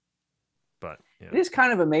But It is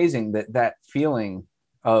kind of amazing that feeling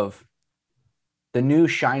of the new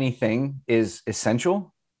shiny thing is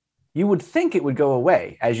essential. You would think it would go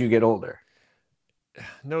away as you get older.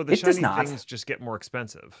 no, the It does shiny not. things just get more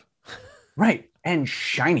expensive. Right. And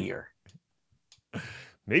shinier.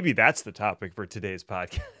 Maybe that's the topic for today's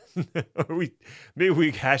podcast. Maybe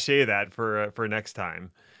we cachet that for next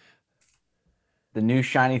time. The new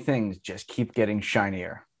shiny things just keep getting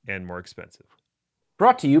shinier. And more expensive.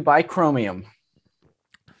 Brought to you by Chromium.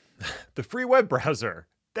 The free web browser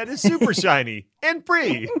that is super shiny and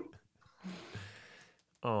free.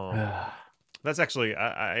 That's actually,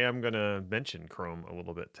 I am going to mention Chrome a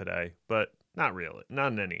little bit today, but not really,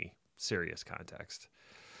 not in any serious context.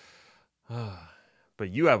 But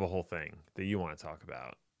you have a whole thing that you want to talk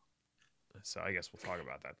about. So I guess we'll talk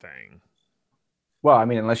about that thing. Well, I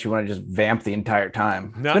mean, unless you want to just vamp the entire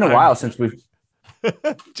time. No, it's been a while since we've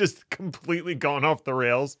just completely gone off the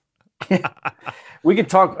rails. we could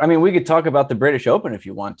talk. I mean, we could talk about the British Open if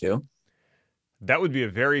you want to. That would be a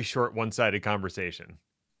very short one-sided conversation.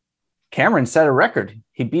 Cameron set a record.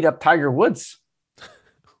 He beat up Tiger Woods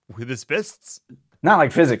with his fists. Not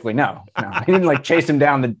like physically, no. He didn't like chase him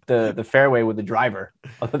down the fairway with the driver.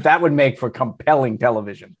 That would make for compelling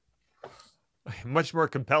television. Much more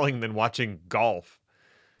compelling than watching golf.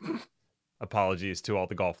 Apologies to all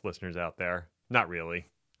the golf listeners out there. Not really.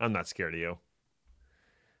 I'm not scared of you.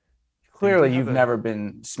 Clearly, you've never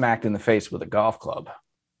been smacked in the face with a golf club.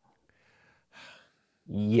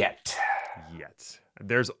 Yet.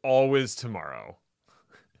 There's always tomorrow.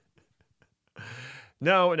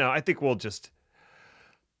 No, I think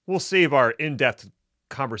we'll save our in-depth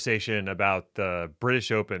conversation about the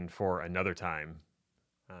British Open for another time.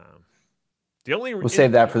 We'll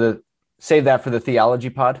save that for the theology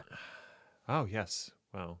pod. Oh yes,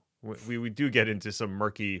 well, we do get into some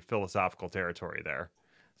murky philosophical territory there,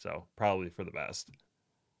 so probably for the best.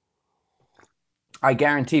 I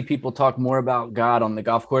guarantee people talk more about God on the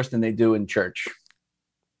golf course than they do in church.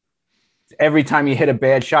 Every time you hit a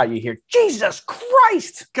bad shot, you hear, Jesus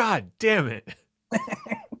Christ! God damn it.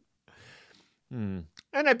 And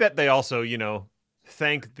I bet they also,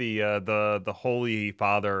 thank the Holy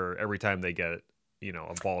Father every time they get,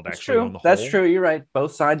 a ball actually on the hole. That's true. You're right.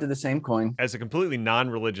 Both sides of the same coin. As a completely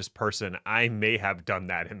non-religious person, I may have done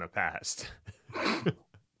that in the past. Well,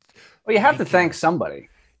 you have to thank somebody.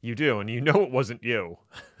 You do, and you know it wasn't you.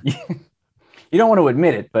 You don't want to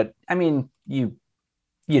admit it, but I mean, you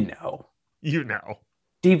know. You know.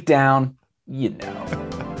 Deep down, you know.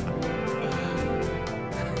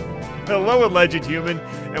 Hello, alleged human,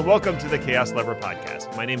 and welcome to the Chaos Lever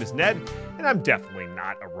Podcast. My name is Ned, and I'm definitely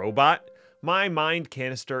not a robot. My mind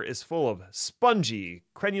canister is full of spongy,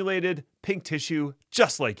 crenulated, pink tissue,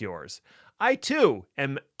 just like yours. I, too,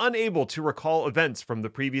 am unable to recall events from the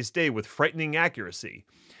previous day with frightening accuracy.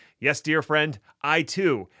 Yes, dear friend, I,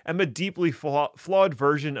 too, am a deeply flawed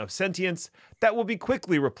version of sentience that will be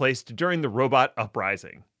quickly replaced during the robot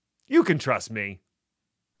uprising. You can trust me.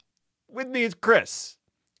 With me is Chris,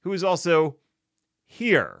 who is also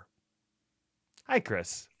here. Hi,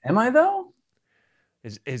 Chris. Am I, though?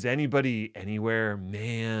 Is anybody anywhere?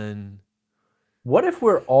 Man. What if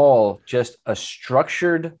we're all just a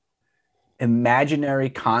structured,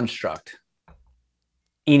 imaginary construct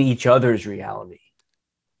in each other's reality?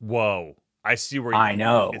 Whoa. I see where I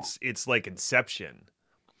know. It's like Inception.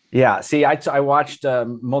 Yeah. See, I watched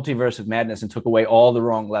Multiverse of Madness and took away all the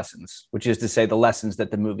wrong lessons, which is to say the lessons that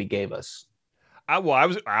the movie gave us. I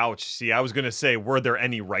was going to say, were there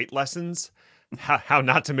any right lessons? How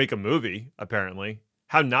not to make a movie, apparently.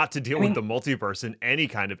 How not to deal with the multiverse in any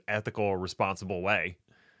kind of ethical or responsible way.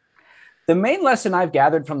 The main lesson I've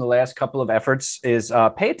gathered from the last couple of efforts is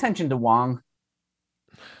pay attention to Wong.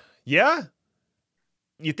 Yeah?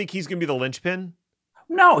 You think he's going to be the linchpin?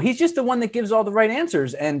 No, he's just the one that gives all the right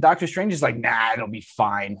answers. And Doctor Strange is like, nah, it'll be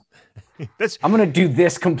fine. I'm going to do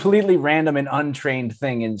this completely random and untrained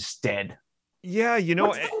thing instead. Yeah,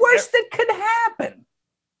 what's the worst that could happen?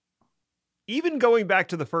 Even going back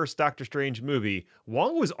to the first Doctor Strange movie,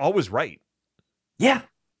 Wong was always right. Yeah.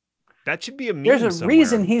 That should be a meme There's a somewhere.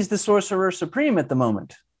 reason he's the Sorcerer Supreme at the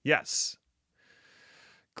moment. Yes.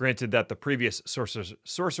 Granted that the previous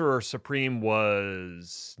Sorcerer Supreme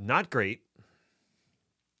was not great.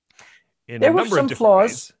 There were some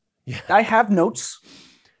flaws. Yeah. I have notes.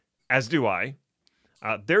 As do I.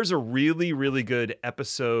 There's a really, really good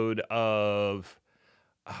episode of...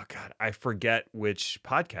 Oh, God, I forget which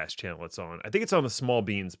podcast channel it's on. I think it's on the Small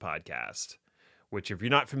Beans podcast, which if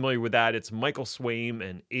you're not familiar with that, it's Michael Swaim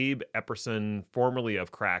and Abe Epperson, formerly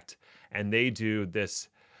of Cracked, and they do this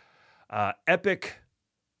epic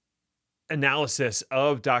analysis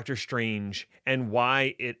of Doctor Strange and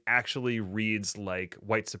why it actually reads like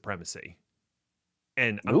white supremacy.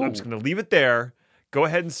 And I'm just going to leave it there. Go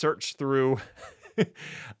ahead and search through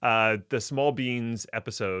the Small Beans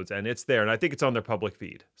episodes, and it's there. And I think it's on their public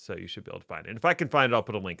feed, so you should be able to find it. And if I can find it, I'll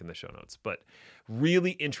put a link in the show notes. But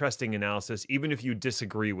really interesting analysis, even if you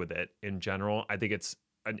disagree with it in general. I think it's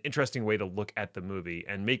an interesting way to look at the movie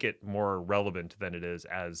and make it more relevant than it is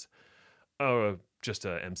as just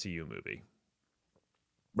a MCU movie.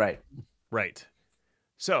 Right.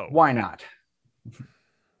 So why not?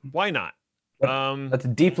 Let's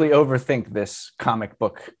deeply overthink this comic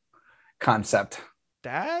book concept.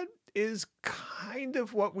 That is kind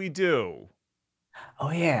of what we do.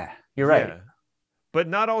 Oh, yeah. You're right. Yeah. But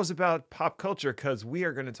not always about pop culture, because we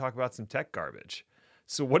are going to talk about some tech garbage.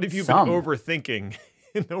 So what have you been overthinking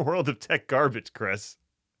in the world of tech garbage, Chris?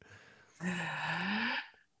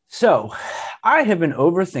 So I have been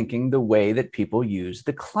overthinking the way that people use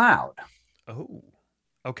the cloud. Oh,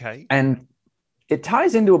 okay. And it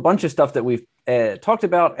ties into a bunch of stuff that we've talked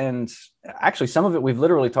about, and actually some of it we've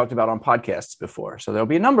literally talked about on podcasts before. So there'll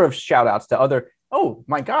be a number of shout outs to other, oh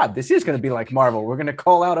my God, this is going to be like Marvel. We're going to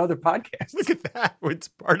call out other podcasts. Look at that. It's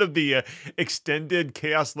part of the extended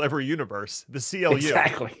Chaos Lever universe, the CLU.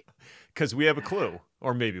 Exactly. Because we have a clue,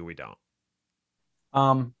 or maybe we don't.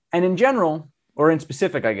 And in general, or in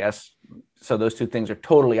specific, I guess, so those two things are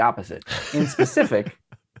totally opposite. In specific,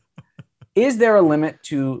 is there a limit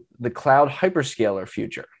to the cloud hyperscaler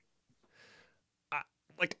future?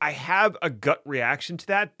 I have a gut reaction to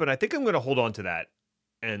that, but I think I'm going to hold on to that.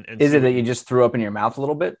 And is it that you just threw up in your mouth a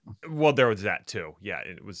little bit? Well, there was that too. Yeah,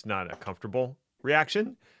 it was not a comfortable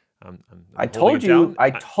reaction. I told you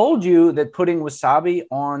that putting wasabi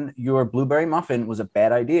on your blueberry muffin was a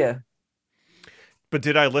bad idea. But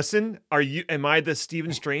did I listen? Am I the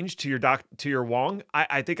Stephen Strange to your Wong?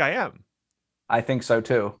 I think I am. I think so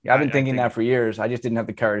too. I've been thinking that for years. I just didn't have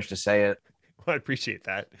the courage to say it. Well, I appreciate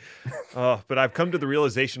that. But I've come to the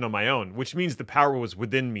realization on my own, which means the power was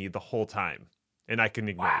within me the whole time, and I can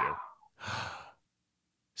ignore you.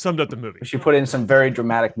 Summed up the movie. We should put in some very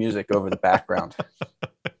dramatic music over the background.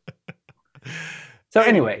 So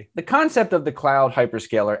anyway, the concept of the cloud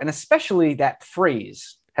hyperscaler, and especially that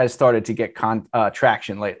phrase, has started to get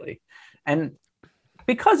traction lately. And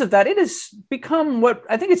because of that, it has become what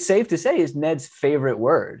I think it's safe to say is Ned's favorite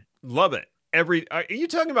word. Love it. Are you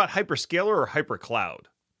talking about hyperscaler or hypercloud?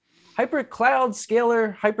 Hypercloud,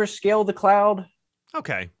 scalar, hyperscale the cloud.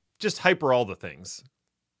 Okay. Just hyper all the things.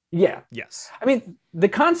 Yeah. Yes. I mean, the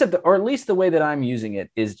concept, or at least the way that I'm using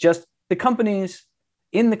it, is just the companies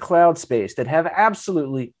in the cloud space that have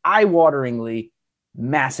absolutely eye-wateringly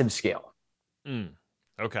massive scale.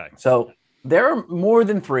 Okay. So there are more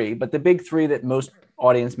than three, but the big three that most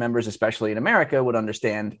audience members, especially in America, would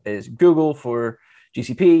understand is Google for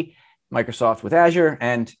GCP, Microsoft with Azure,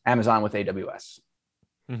 and Amazon with AWS.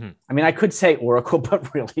 Mm-hmm. I mean, I could say Oracle,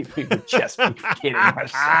 but really we would just be kidding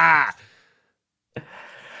ourselves.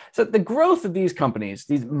 So the growth of these companies,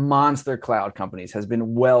 these monster cloud companies, has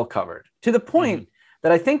been well covered to the point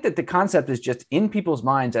that I think that the concept is just in people's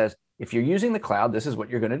minds as, if you're using the cloud, this is what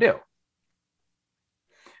you're going to do.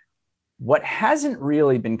 What hasn't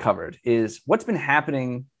really been covered is what's been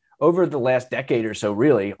happening over the last decade or so,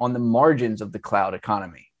 really, on the margins of the cloud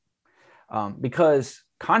economy. Because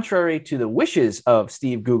contrary to the wishes of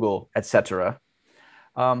Steve, Google, et cetera,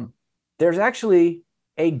 there's actually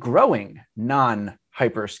a growing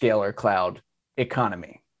non-hyperscaler cloud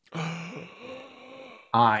economy.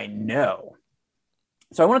 I know.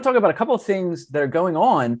 So I want to talk about a couple of things that are going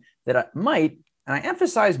on that might, and I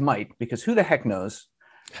emphasize might, because who the heck knows,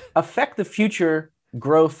 affect the future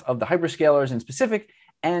growth of the hyperscalers in specific,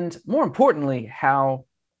 and more importantly, how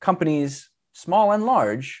companies, small and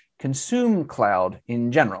large, consume cloud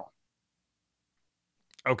in general.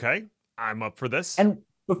 Okay, I'm up for this. And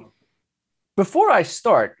before I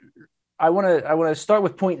start, I want to start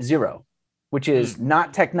with point zero, which is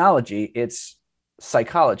not technology, it's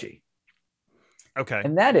psychology. Okay.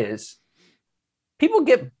 And that is, people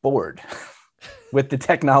get bored with the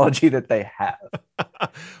technology that they have.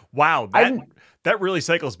 Wow, that really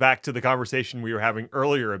cycles back to the conversation we were having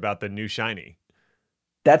earlier about the new shiny.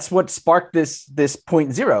 That's what sparked this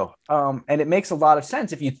point zero. And it makes a lot of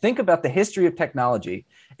sense. If you think about the history of technology,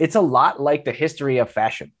 it's a lot like the history of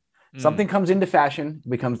fashion. Something comes into fashion,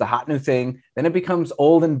 becomes the hot new thing, then it becomes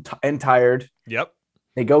old and tired. Yep.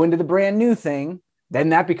 They go into the brand new thing, then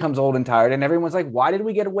that becomes old and tired. And everyone's like, why did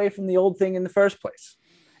we get away from the old thing in the first place?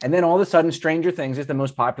 And then all of a sudden, Stranger Things is the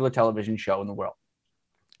most popular television show in the world.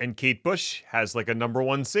 And Kate Bush has like a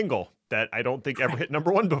 #1 single that I don't think ever hit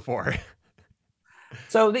 #1 before.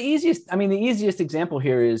 So the easiest example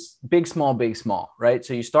here is big, small, right?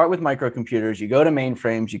 So you start with microcomputers, you go to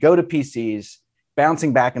mainframes, you go to PCs,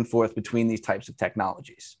 bouncing back and forth between these types of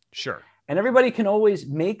technologies. Sure. And everybody can always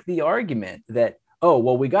make the argument that, oh,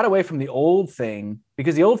 well, we got away from the old thing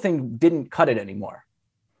because the old thing didn't cut it anymore.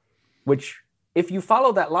 Which, if you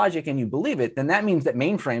follow that logic and you believe it, then that means that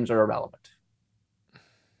mainframes are irrelevant.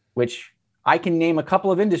 Which I can name a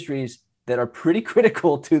couple of industries that are pretty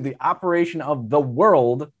critical to the operation of the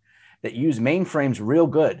world that use mainframes real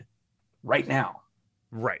good right now.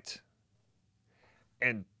 Right.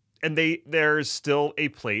 And there's still a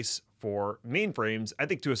place for mainframes. I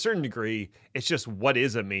think to a certain degree, it's just what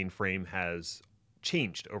is a mainframe has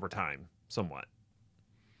changed over time somewhat.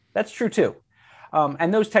 That's true too.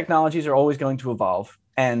 And those technologies are always going to evolve,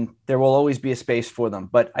 and there will always be a space for them.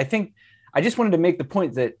 But I think I just wanted to make the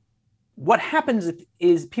point that what happens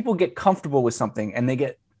is people get comfortable with something and they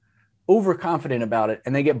get overconfident about it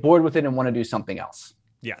and they get bored with it and want to do something else.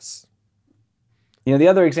 Yes. The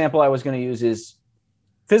other example I was going to use is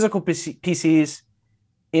physical PCs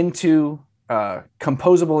into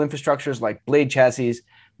composable infrastructures like blade chassis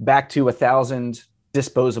back to 1,000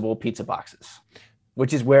 disposable pizza boxes,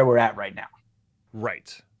 which is where we're at right now.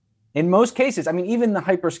 Right. In most cases, even the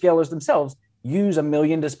hyperscalers themselves use 1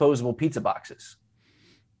 million disposable pizza boxes.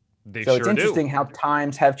 So it's interesting how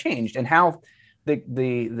times have changed and how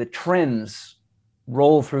the trends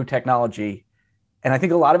roll through technology. And I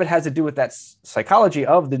think a lot of it has to do with that psychology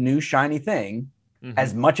of the new shiny thing,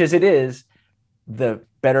 as much as it is the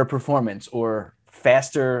better performance or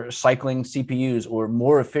faster cycling CPUs or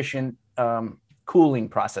more efficient cooling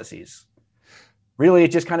processes. Really,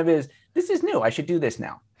 it just kind of is, this is new. I should do this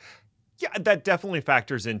now. Yeah, that definitely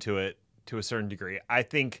factors into it to a certain degree. I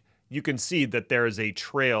think you can see that there is a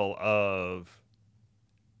trail of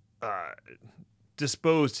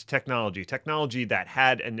disposed technology that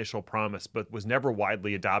had initial promise but was never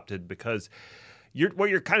widely adopted because what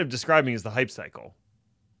you're kind of describing is the hype cycle.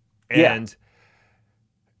 And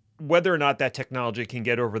whether or not that technology can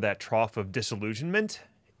get over that trough of disillusionment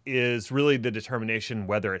is really the determination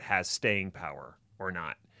whether it has staying power or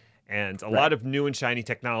not. And a lot of new and shiny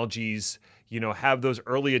technologies, have those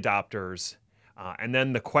early adopters. And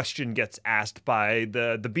then the question gets asked by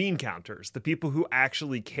the bean counters, the people who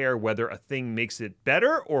actually care whether a thing makes it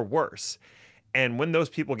better or worse. And when those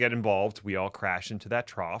people get involved, we all crash into that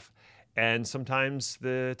trough. And sometimes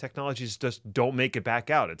the technologies just don't make it back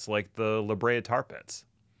out. It's like the La Brea tar pits.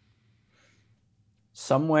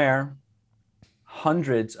 Somewhere,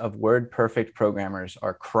 hundreds of WordPerfect programmers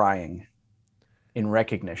are crying in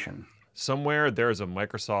recognition. Somewhere there's a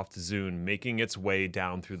Microsoft Zune making its way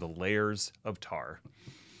down through the layers of tar.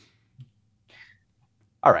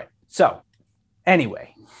 All right. So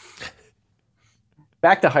anyway,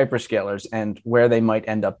 back to hyperscalers and where they might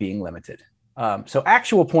end up being limited. So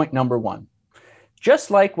actual point number one,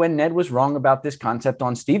 just like when Ned was wrong about this concept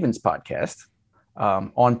on Steven's podcast,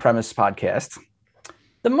 on-premise podcast,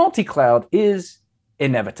 the multi-cloud is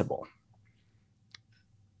inevitable.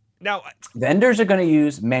 Now, vendors are going to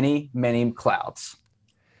use many, many clouds,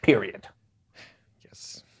 period.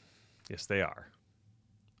 Yes, they are.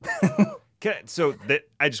 Okay, so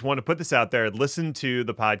I just want to put this out there. Listen to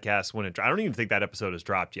the podcast when I don't even think that episode has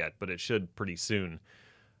dropped yet, but it should pretty soon.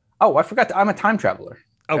 Oh, I forgot. I'm a time traveler.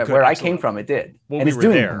 Oh, good. Where I came from, it did. Well, and we it's were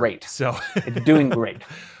doing there, great. So it's doing great.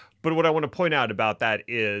 But what I want to point out about that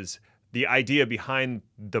is the idea behind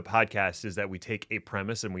the podcast is that we take a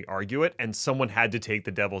premise and we argue it, and someone had to take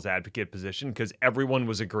the devil's advocate position because everyone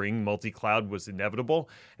was agreeing multi-cloud was inevitable.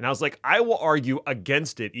 And I was like, I will argue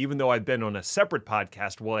against it, even though I've been on a separate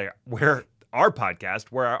podcast where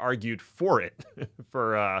I argued for it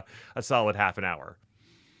for a solid half an hour.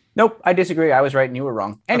 Nope, I disagree. I was right and you were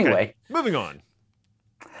wrong. Anyway. Okay, moving on.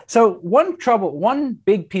 So one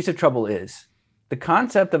big piece of trouble is the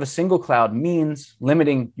concept of a single cloud means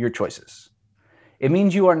limiting your choices. It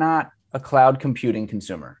means you are not a cloud computing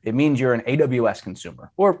consumer. It means you're an AWS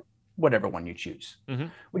consumer or whatever one you choose,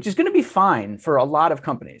 which is going to be fine for a lot of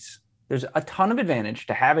companies. There's a ton of advantage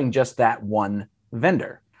to having just that one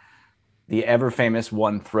vendor, the ever famous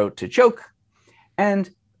one throat to choke. And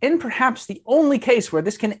in perhaps the only case where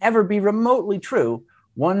this can ever be remotely true,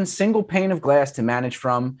 one single pane of glass to manage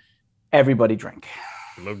from, everybody drink.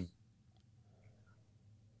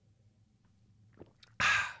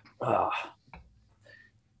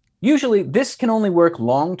 Usually this can only work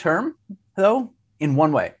long-term, though, in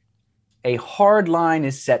one way. A hard line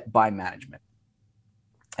is set by management.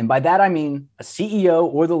 And by that, I mean a CEO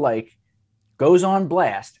or the like goes on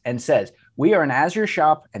blast and says, we are an Azure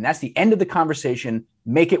shop, and that's the end of the conversation.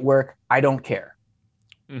 Make it work. I don't care.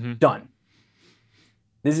 Done.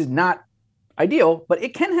 This is not ideal, but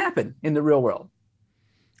it can happen in the real world.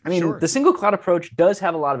 I mean, Sure. the single cloud approach does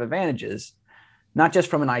have a lot of advantages, not just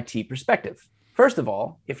from an IT perspective. First of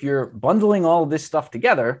all, if you're bundling all of this stuff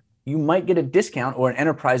together, you might get a discount or an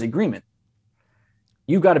enterprise agreement.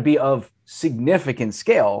 You've got to be of significant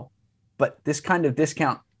scale, but this kind of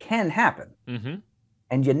discount can happen. Mm-hmm.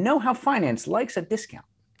 And you know how finance likes a discount.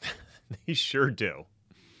 They sure do.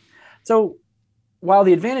 So while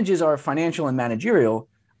the advantages are financial and managerial,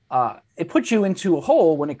 it puts you into a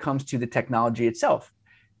hole when it comes to the technology itself.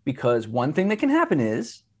 Because one thing that can happen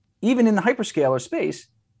is, even in the hyperscaler space,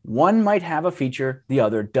 one might have a feature the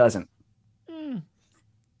other doesn't.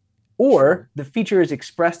 Or the feature is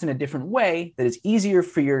expressed in a different way that is easier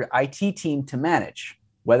for your IT team to manage,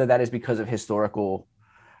 whether that is because of historical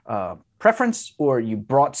preference, or you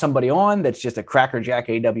brought somebody on that's just a crackerjack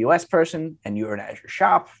AWS person and you're an Azure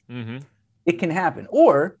shop. Mm-hmm. It can happen.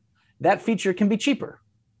 Or that feature can be cheaper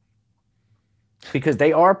because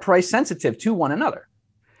they are price sensitive to one another.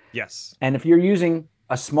 Yes. And if you're using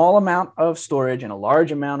a small amount of storage and a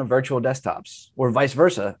large amount of virtual desktops, or vice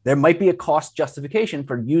versa, there might be a cost justification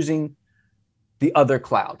for using the other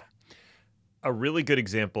cloud. A really good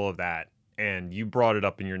example of that, and you brought it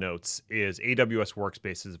up in your notes, is AWS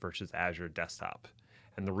Workspaces versus Azure Desktop.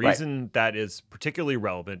 And the reason that is particularly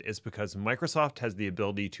relevant is because Microsoft has the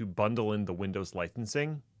ability to bundle in the Windows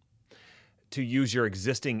licensing to use your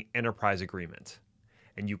existing enterprise agreement.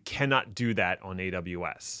 And you cannot do that on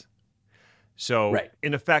AWS. So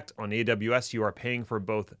in effect, on AWS, you are paying for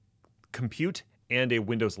both compute and a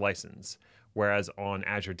Windows license. Whereas on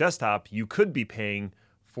Azure Desktop, you could be paying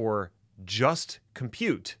for just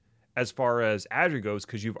compute as far as Azure goes,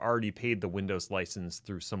 because you've already paid the Windows license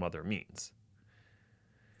through some other means.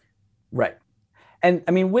 Right. And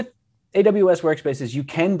I mean, with AWS Workspaces, you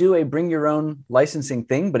can do a bring your own licensing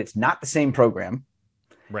thing, but it's not the same program.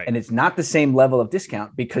 Right. And it's not the same level of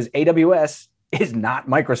discount because AWS is not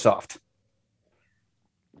Microsoft.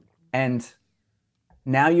 And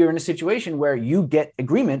now you're in a situation where you get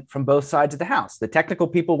agreement from both sides of the house. The technical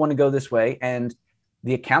people want to go this way, and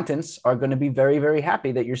the accountants are going to be very, very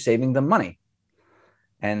happy that you're saving them money.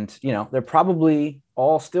 And, you know, they're probably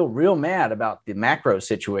all still real mad about the macro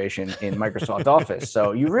situation in Microsoft Office.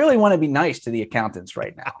 So you really want to be nice to the accountants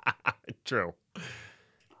right now. True.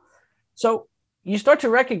 So you start to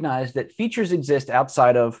recognize that features exist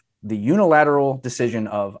outside of the unilateral decision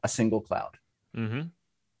of a single cloud. Mm-hmm.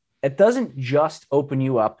 It doesn't just open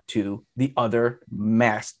you up to the other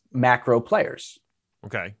macro players.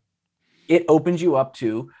 Okay. It opens you up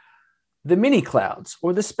to the mini clouds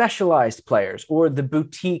or the specialized players or the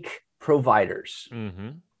boutique providers. Mm-hmm.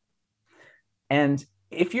 And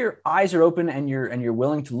if your eyes are open and you're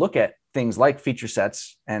willing to look at things like feature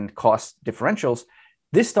sets and cost differentials,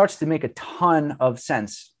 this starts to make a ton of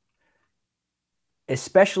sense,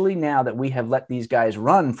 especially now that we have let these guys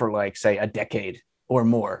run for, like, say, a decade or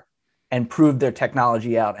more and prove their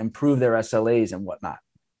technology out and prove their SLAs and whatnot.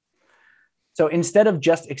 So instead of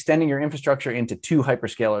just extending your infrastructure into 2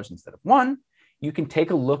 hyperscalers instead of 1, you can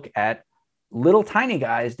take a look at little tiny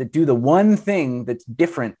guys that do the one thing that's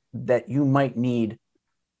different that you might need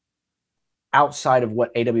outside of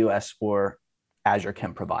what AWS or Azure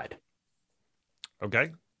can provide.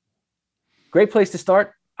 Okay. Great place to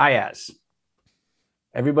start, IaaS.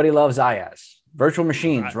 Everybody loves IaaS. Virtual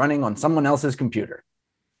machines running on someone else's computer.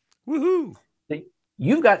 Woohoo!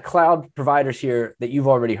 You've got cloud providers here that you've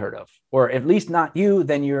already heard of, or at least not you,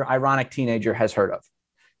 then your ironic teenager has heard of.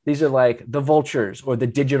 These are like the Vultures or the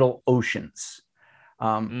Digital Oceans.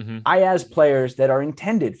 IaaS players that are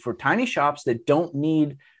intended for tiny shops that don't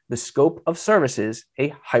need the scope of services a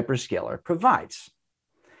hyperscaler provides.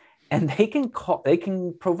 And they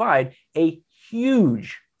can provide a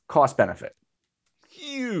huge cost benefit.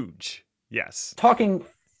 Huge. Yes. Talking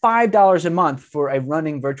 $5 a month for a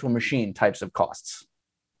running virtual machine types of costs.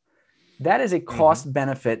 That is a cost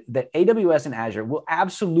benefit that AWS and Azure will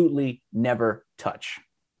absolutely never touch.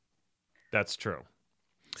 That's true.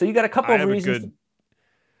 So you got a couple of reasons.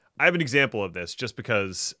 I have an example of this just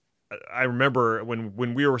because I remember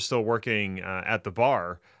when we were still working at the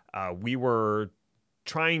bar, we were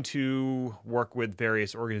trying to work with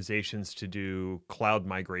various organizations to do cloud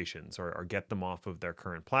migrations or get them off of their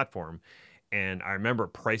current platform. And I remember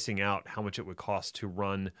pricing out how much it would cost to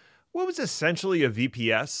run what was essentially a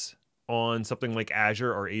VPS on something like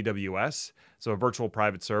Azure or AWS, so a virtual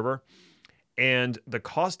private server. And the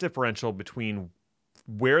cost differential between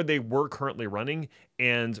where they were currently running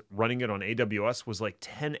and running it on AWS was like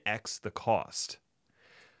 10x the cost.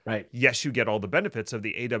 Right. Yes, you get all the benefits of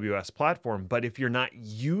the AWS platform, but if you're not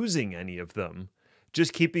using any of them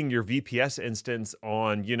just keeping your VPS instance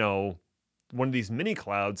on, one of these mini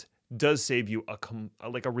clouds does save you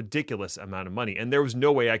a ridiculous amount of money. And there was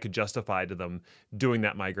no way I could justify to them doing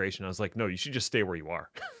that migration. I was like, no, you should just stay where you are.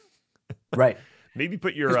 Right. Maybe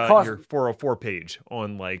put your 404 page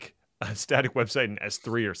on like a static website in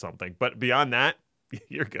S3 or something. But beyond that,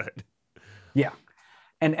 you're good. Yeah.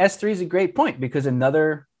 And S3 is a great point because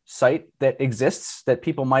another site that exists that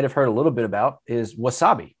people might have heard a little bit about is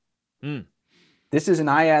Wasabi. Mm. This is an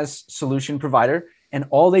IaaS solution provider, and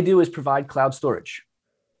all they do is provide cloud storage.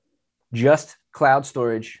 Just cloud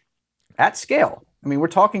storage at scale. I mean, we're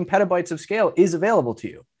talking petabytes of scale is available to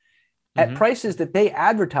you at prices that they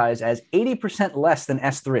advertise as 80% less than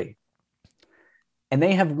S3. And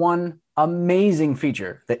they have one amazing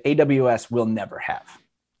feature that AWS will never have.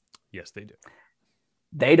 Yes, they do.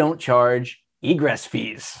 They don't charge egress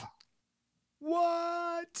fees.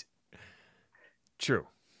 What? True.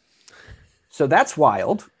 So that's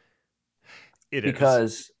wild. It is.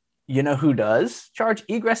 Because you know who does charge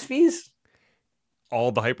egress fees?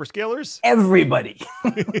 All the hyperscalers? Everybody.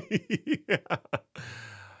 Yeah.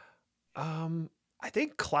 I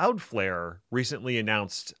think Cloudflare recently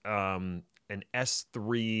announced an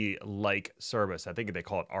S3-like service. I think they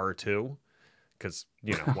call it R2 because,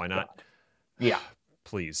 why not? Yeah.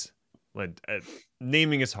 Please.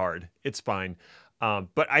 Naming is hard. It's fine.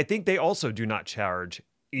 But I think they also do not charge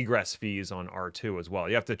egress fees on R2 as well.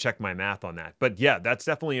 You have to check my math on that. But yeah, that's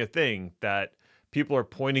definitely a thing that people are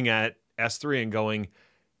pointing at S3 and going,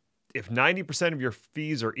 if 90% of your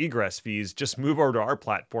fees are egress fees, just move over to our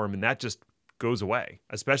platform and that just goes away,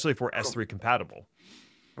 especially if we're S3 compatible.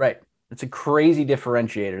 Right. It's a crazy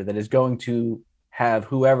differentiator that is going to have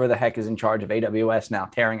whoever the heck is in charge of AWS now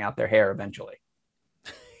tearing out their hair eventually.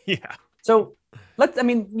 Yeah. So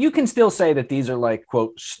you can still say that these are like,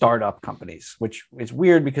 quote, startup companies, which is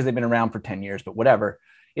weird because they've been around for 10 years, but whatever.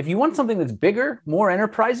 If you want something that's bigger, more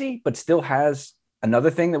enterprisey, but still has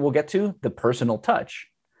another thing that we'll get to, the personal touch.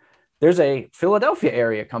 There's a Philadelphia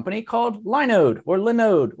area company called Linode or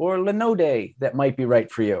Linode that might be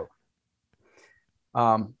right for you.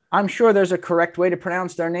 I'm sure there's a correct way to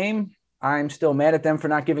pronounce their name. I'm still mad at them for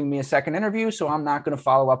not giving me a second interview, so I'm not going to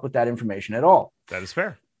follow up with that information at all. That is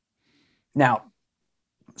fair. Now,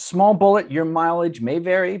 small bullet, your mileage may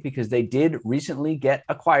vary because they did recently get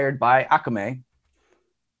acquired by Akamai.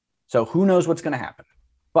 So who knows what's going to happen.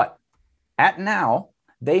 But at now,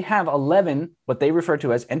 they have 11, what they refer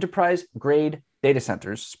to as enterprise-grade data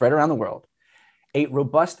centers spread around the world, a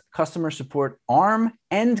robust customer support arm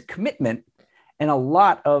and commitment, and a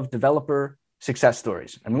lot of developer success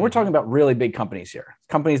stories. I mean, we're talking about really big companies here,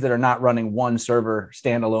 companies that are not running one server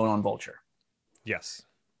standalone on Vultr. Yes.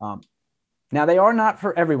 Now, they are not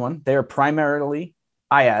for everyone. They are primarily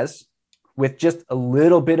IaaS with just a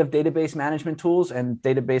little bit of database management tools and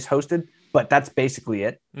database hosted, but that's basically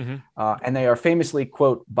it. And they are famously,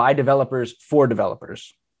 quote, by developers for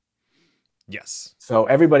developers. Yes. So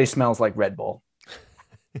everybody smells like Red Bull.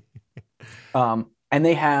 And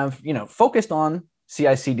they have, focused on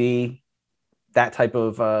CI/CD, that type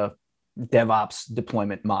of DevOps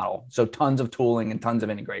deployment model. So tons of tooling and tons of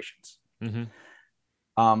integrations.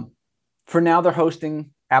 For now, they're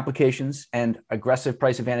hosting applications and aggressive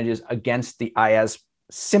price advantages against the IaaS,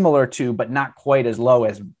 similar to, but not quite as low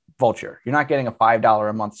as Vultr. You're not getting a $5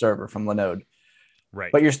 a month server from Linode,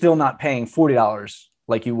 right? But you're still not paying $40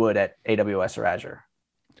 like you would at AWS or Azure.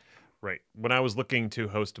 Right. When I was looking to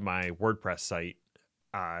host my WordPress site,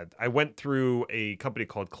 I went through a company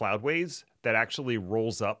called Cloudways that actually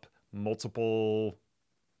rolls up multiple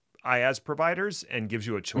IaaS providers and gives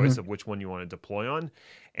you a choice of which one you want to deploy on.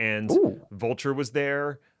 And Vultr was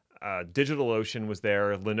there, DigitalOcean was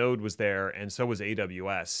there, Linode was there, and so was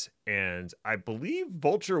AWS. And I believe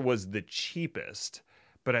Vultr was the cheapest,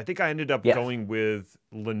 but I think I ended up going with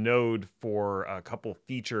Linode for a couple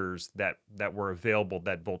features that were available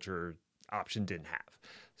that Vultr option didn't have.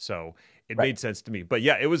 So it made sense to me. But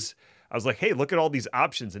yeah, I was like, hey, look at all these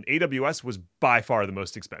options. And AWS was by far the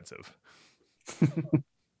most expensive.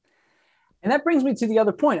 And that brings me to the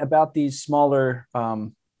other point about these smaller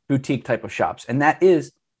boutique type of shops, and that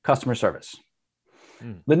is customer service.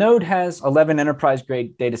 Linode has 11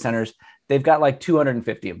 enterprise-grade data centers. They've got like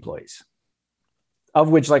 250 employees, of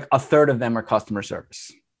which like a third of them are customer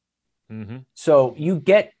service. So you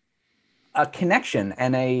get a connection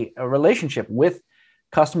and a relationship with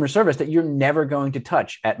customer service that you're never going to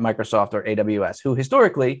touch at Microsoft or AWS, who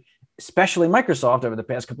historically, especially Microsoft over the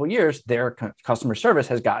past couple of years, their customer service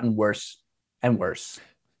has gotten worse and worse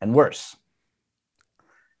and worse.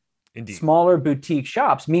 Indeed. Smaller boutique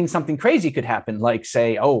shops mean something crazy could happen, like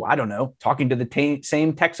say, oh, I don't know, talking to the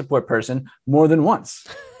same tech support person more than once.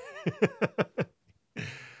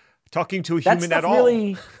 Talking to a That human stuff at all.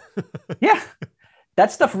 really, yeah,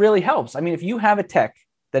 that stuff really helps. I mean, if you have a tech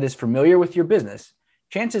that is familiar with your business,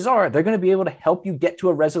 chances are they're going to be able to help you get to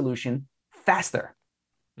a resolution faster.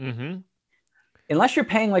 Mm-hmm. Unless you're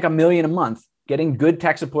paying like $1 million a month, getting good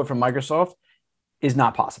tech support from Microsoft is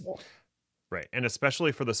not possible. Right. And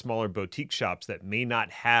especially for the smaller boutique shops that may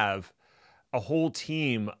not have a whole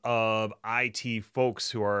team of IT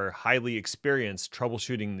folks who are highly experienced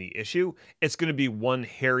troubleshooting the issue, it's going to be one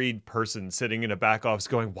harried person sitting in a back office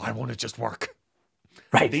going, why won't it just work?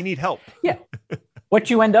 Right. They need help. Yeah. What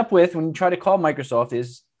you end up with when you try to call Microsoft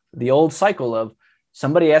is the old cycle of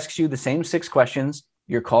somebody asks you the same 6 questions,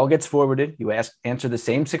 your call gets forwarded, you answer the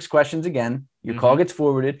same 6 questions again, your call gets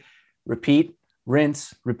forwarded, repeat,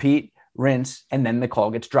 rinse, and then the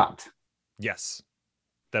call gets dropped. Yes.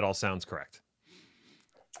 That all sounds correct.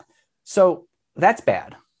 So that's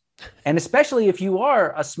bad. And especially if you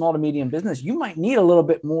are a small to medium business, you might need a little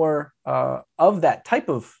bit more of that type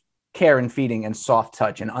of care and feeding and soft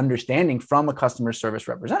touch and understanding from a customer service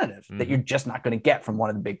representative that you're just not going to get from one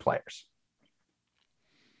of the big players.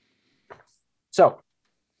 So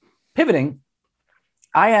pivoting,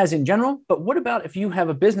 IaaS in general, but what about if you have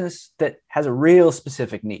a business that has a real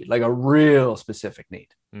specific need, like a real specific need?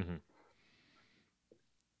 Mm-hmm.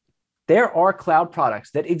 There are cloud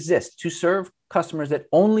products that exist to serve customers that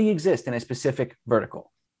only exist in a specific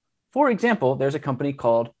vertical. For example, there's a company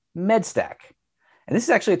called MedStack. And this is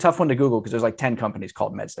actually a tough one to Google because there's like 10 companies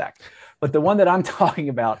called MedStack. But the one that I'm talking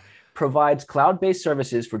about provides cloud-based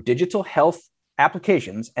services for digital health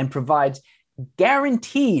applications and provides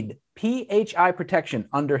guaranteed PHI protection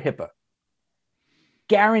under HIPAA.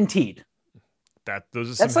 Guaranteed.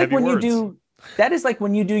 Those are some That's like heavy when words. that is like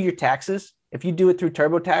when you do your taxes. If you do it through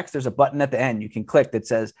TurboTax, there's a button at the end you can click that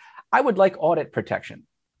says, I would like audit protection.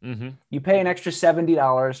 Mm-hmm. You pay an extra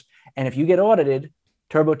 $70, and if you get audited,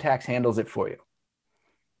 TurboTax handles it for you.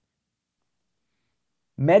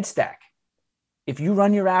 MedStack, if you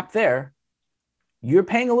run your app there, you're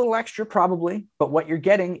paying a little extra probably, but what you're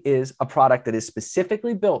getting is a product that is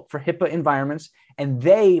specifically built for HIPAA environments, and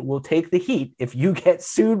they will take the heat if you get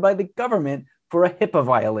sued by the government for a HIPAA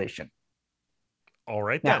violation. All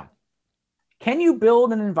right, now, then. Can you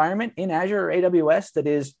build an environment in Azure or AWS that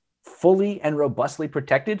is fully and robustly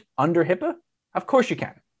protected under HIPAA? Of course you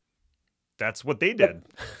can. That's what they did.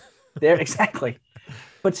 There, exactly.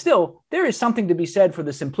 But still, there is something to be said for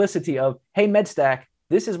the simplicity of, hey, MedStack,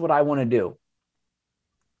 this is what I want to do.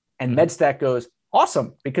 And MedStack goes,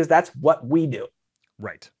 awesome, because that's what we do.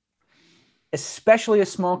 Right. Especially a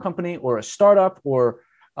small company or a startup or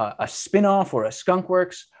a spinoff or a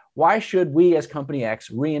skunkworks. Why should we as Company X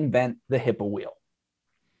reinvent the HIPAA wheel?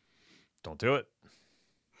 Don't do it.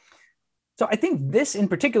 So I think this in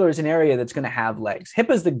particular is an area that's going to have legs.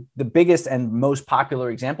 HIPAA is the biggest and most popular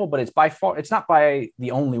example, but it's not by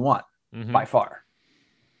the only one by far.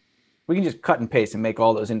 We can just cut and paste and make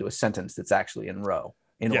all those into a sentence that's actually in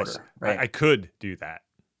order. Right? I could do that.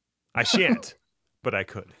 I shan't, but I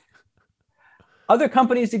could. Other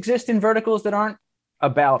companies exist in verticals that aren't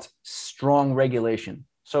about strong regulation.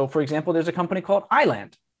 So for example, there's a company called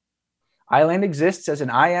Iland. Iland exists as an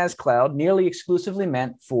IaaS cloud nearly exclusively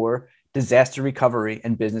meant for disaster recovery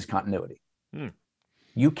and business continuity.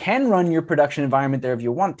 You can run your production environment there if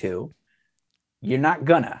you want to. You're not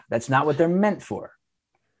gonna. That's not what they're meant for.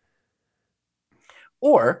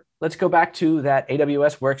 Or let's go back to that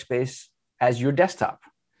AWS workspace as your desktop.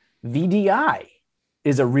 VDI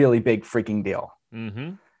is a really big freaking deal.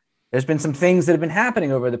 There's been some things that have been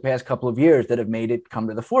happening over the past couple of years that have made it come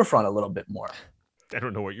to the forefront a little bit more. I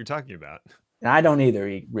don't know what you're talking about. And I don't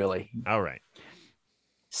either, really. All right.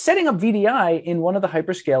 Setting up VDI in one of the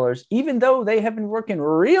hyperscalers, even though they have been working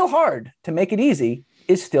real hard to make it easy,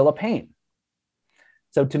 is still a pain.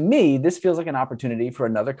 So to me, this feels like an opportunity for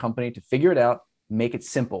another company to figure it out, make it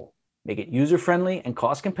simple, make it user-friendly and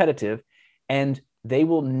cost competitive, and they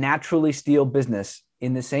will naturally steal business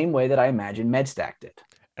in the same way that I imagine MedStack did.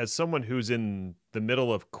 As someone who's in the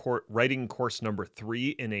middle of writing course number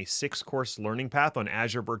 3 in a 6-course learning path on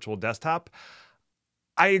Azure Virtual Desktop,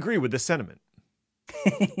 I agree with this sentiment.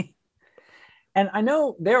 And I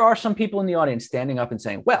know there are some people in the audience standing up and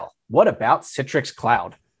saying, well, what about Citrix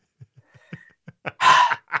Cloud?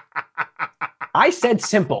 I said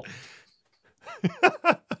simple.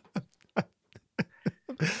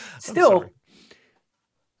 Still,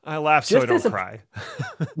 I laugh so I don't cry.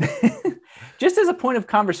 Just as a point of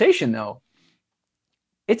conversation, though,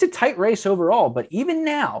 It's a tight race overall, but even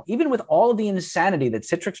now, even with all of the insanity that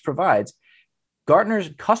Citrix provides, Gartner's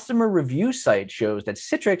customer review site shows that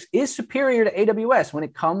Citrix is superior to AWS when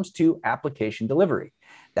it comes to application delivery.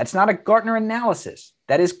 That's not a Gartner analysis.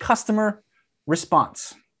 That is customer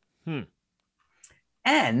response.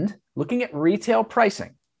 And looking at retail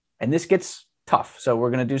pricing, and this gets tough. So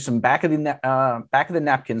we're going to do some back of the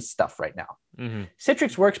napkin stuff right now.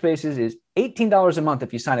 Citrix Workspaces is $18 a month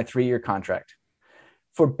if you sign a 3-year contract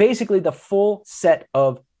for basically the full set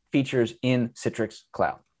of features in Citrix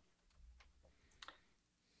Cloud.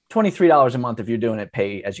 $23 a month if you're doing it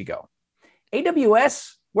pay as you go.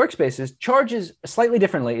 AWS Workspaces charges slightly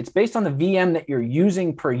differently. It's based on the VM that you're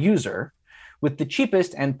using per user, with the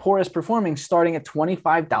cheapest and poorest performing starting at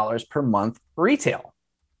 $25 per month retail.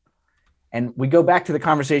 And we go back to the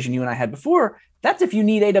conversation you and I had before. That's if you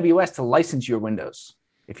need AWS to license your Windows.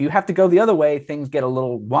 If you have to go the other way, things get a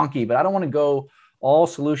little wonky, but I don't want to go all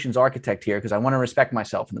solutions architect here because I want to respect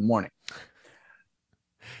myself in the morning.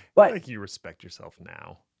 But I think you respect yourself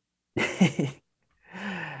now.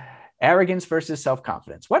 Arrogance versus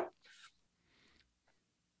self-confidence. What?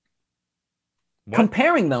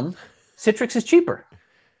 Comparing them, Citrix is cheaper.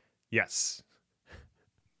 Yes.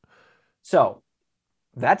 So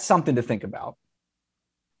that's something to think about.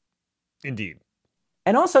 Indeed.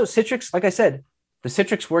 And also Citrix, like I said, the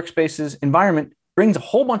Citrix Workspaces environment brings a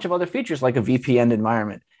whole bunch of other features like a VPN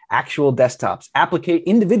environment, actual desktops,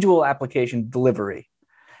 individual application delivery,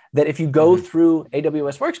 that if you go through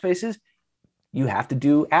AWS Workspaces, you have to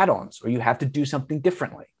do add-ons or you have to do something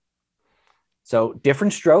differently. So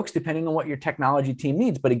different strokes depending on what your technology team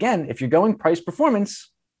needs. But again, if you're going price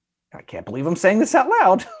performance, I can't believe I'm saying this out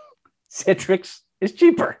loud, Citrix is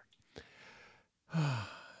cheaper.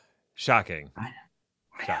 Shocking. I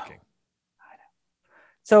know. Shocking.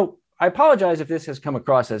 So I apologize if this has come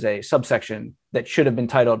across as a subsection that should have been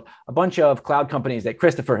titled a bunch of cloud companies that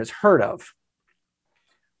Christopher has heard of.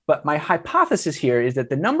 But my hypothesis here is that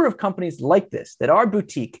the number of companies like this that are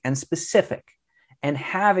boutique and specific and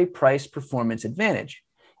have a price performance advantage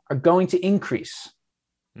are going to increase,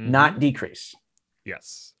 not decrease.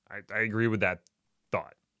 Yes, I agree with that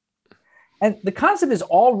thought. And the concept is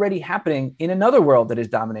already happening in another world that is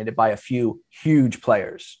dominated by a few huge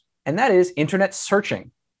players, and that is internet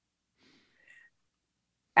searching.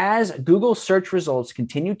 As Google search results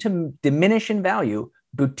continue to diminish in value,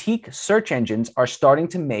 boutique search engines are starting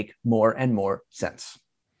to make more and more sense.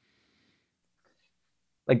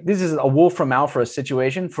 Like this is a Wolfram Alpha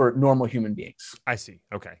situation for normal human beings. I see.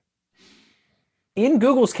 Okay. In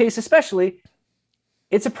Google's case especially,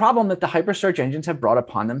 it's a problem that the hyper search engines have brought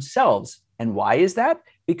upon themselves. And why is that?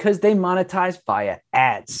 Because they monetize via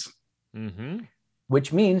ads,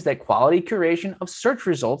 which means that quality curation of search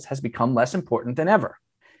results has become less important than ever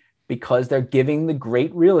because they're giving the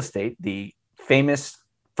great real estate, the famous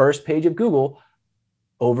first page of Google,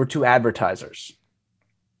 over to advertisers.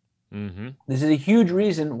 This is a huge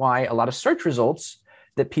reason why a lot of search results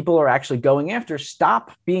that people are actually going after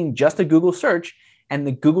stop being just a Google search, and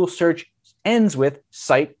the Google search ends with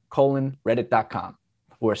site:reddit.com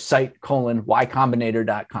or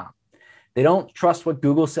site:ycombinator.com. They don't trust what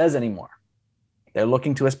Google says anymore. They're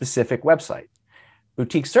looking to a specific website.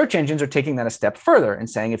 Boutique search engines are taking that a step further and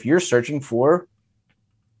saying, if you're searching for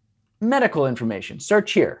medical information,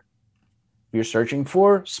 search here. If you're searching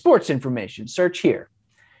for sports information, search here.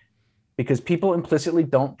 Because people implicitly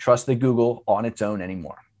don't trust the Google on its own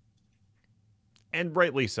anymore. And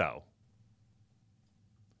rightly so.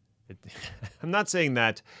 I'm not saying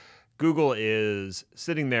that Google is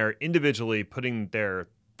sitting there individually putting their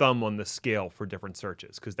thumb on the scale for different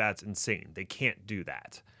searches, because that's insane. They can't do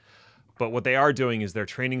that. But what they are doing is they're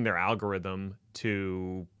training their algorithm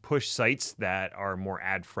to push sites that are more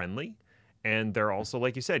ad friendly. And they're also,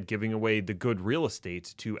 like you said, giving away the good real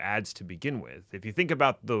estate to ads to begin with. If you think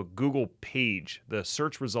about the Google page, the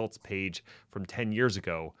search results page from 10 years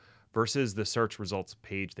ago versus the search results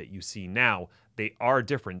page that you see now, they are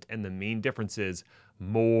different. And the main difference is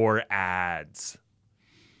more ads.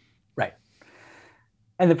 Right.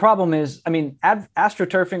 And the problem is, I mean,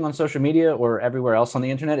 astroturfing on social media or everywhere else on the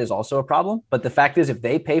internet is also a problem. But the fact is, if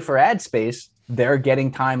they pay for ad space, they're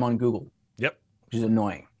getting time on Google. Yep. Which is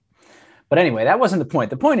annoying. But anyway, that wasn't the point.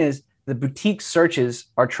 The point is the boutique searches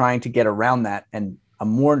are trying to get around that, and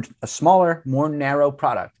a smaller, more narrow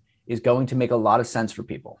product is going to make a lot of sense for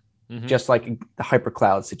people, just like the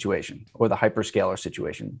hypercloud situation or the hyperscaler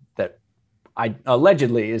situation that I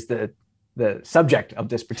allegedly is the subject of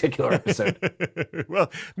this particular episode. Well,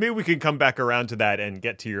 maybe we can come back around to that and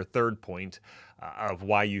get to your third point of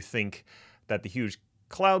why you think that the huge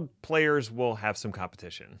cloud players will have some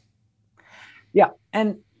competition. Yeah.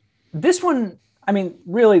 And this one, I mean,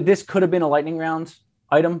 really, this could have been a lightning round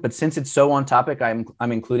item, but since it's so on topic,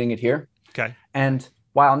 I'm including it here. Okay. And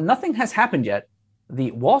while nothing has happened yet,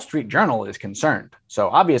 the Wall Street Journal is concerned. So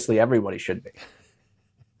obviously, everybody should be.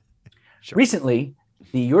 Sure. Recently,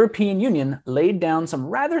 the European Union laid down some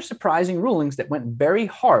rather surprising rulings that went very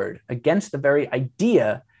hard against the very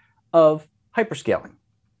idea of hyperscaling.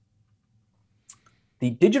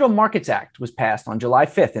 The Digital Markets Act was passed on July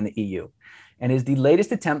 5th in the EU and is the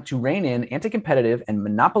latest attempt to rein in anti-competitive and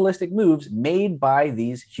monopolistic moves made by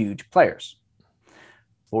these huge players.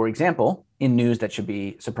 For example, in news that should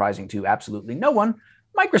be surprising to absolutely no one,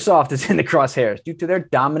 Microsoft is in the crosshairs due to their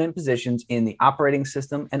dominant positions in the operating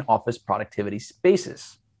system and office productivity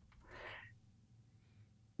spaces.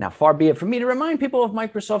 Now, far be it from me to remind people of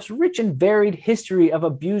Microsoft's rich and varied history of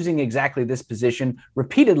abusing exactly this position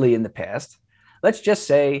repeatedly in the past. Let's just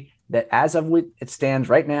say that as of it stands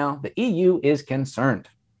right now, the EU is concerned.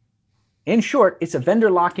 In short, it's a vendor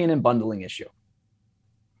lock-in and bundling issue.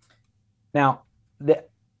 Now, the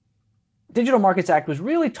Digital Markets Act was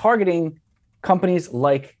really targeting companies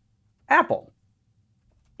like Apple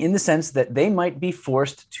in the sense that they might be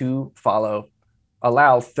forced to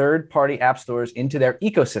allow third-party app stores into their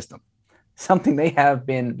ecosystem, something they have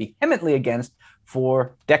been vehemently against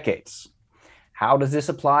for decades. How does this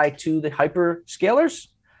apply to the hyperscalers?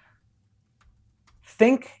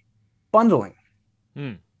 Think bundling.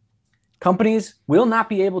 Companies will not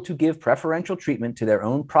be able to give preferential treatment to their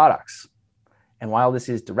own products. And while this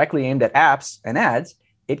is directly aimed at apps and ads,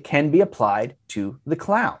 it can be applied to the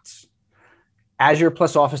clouds. Azure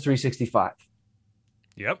plus Office 365.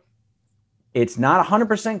 Yep. It's not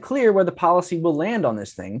 100% clear where the policy will land on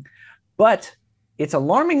this thing, but it's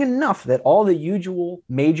alarming enough that all the usual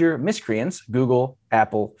major miscreants, Google,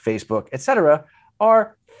 Apple, Facebook, etc.,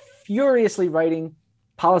 are furiously writing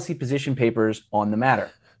policy position papers on the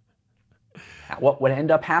matter. Now, what would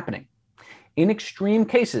end up happening? In extreme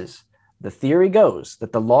cases, the theory goes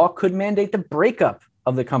that the law could mandate the breakup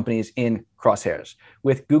of the companies in crosshairs,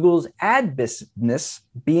 with Google's ad business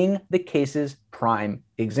being the case's prime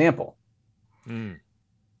example.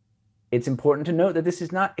 It's important to note that this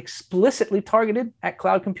is not explicitly targeted at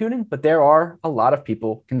cloud computing, but there are a lot of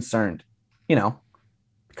people concerned,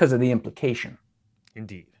 because of the implication.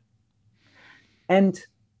 Indeed. And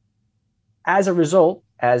as a result,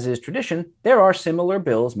 as is tradition, there are similar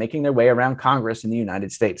bills making their way around Congress in the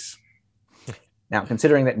United States. Now,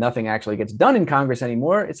 considering that nothing actually gets done in Congress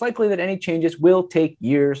anymore, it's likely that any changes will take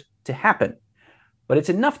years to happen. But it's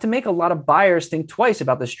enough to make a lot of buyers think twice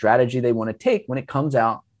about the strategy they want to take when it comes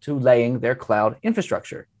out to laying their cloud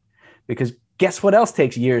infrastructure. Because guess what else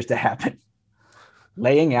takes years to happen?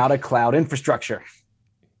 Laying out a cloud infrastructure.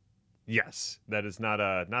 Yes, that is not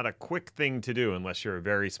a quick thing to do unless you're a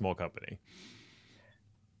very small company.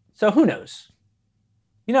 So who knows?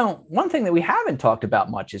 One thing that we haven't talked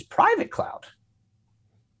about much is private cloud.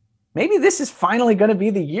 Maybe this is finally going to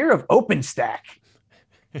be the year of OpenStack.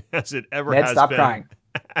 As it ever Ned, has stop been. crying.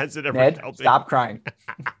 As it ever Ned, shall be. Stop crying.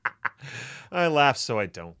 I laugh so I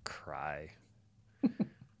don't cry.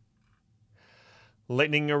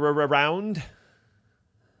 Lightning around.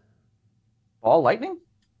 All lightning?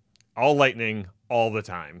 All lightning, all the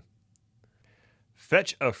time.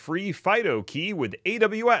 Fetch a free FIDO key with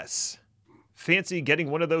AWS. Fancy getting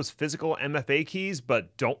one of those physical MFA keys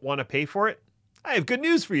but don't want to pay for it? I have good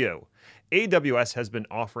news for you. AWS has been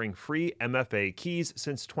offering free MFA keys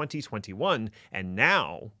since 2021, and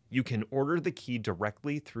now you can order the key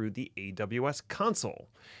directly through the AWS console.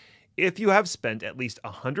 If you have spent at least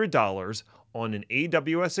 $100 on an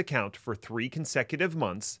AWS account for 3 consecutive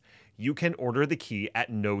months, you can order the key at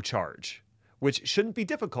no charge, which shouldn't be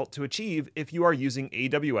difficult to achieve if you are using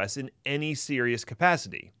AWS in any serious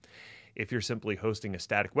capacity. If you're simply hosting a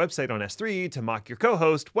static website on S3 to mock your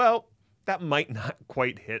co-host, well, that might not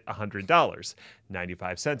quite hit $100,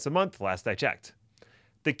 95 cents a month last I checked.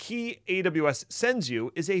 The key AWS sends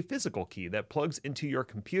you is a physical key that plugs into your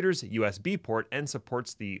computer's USB port and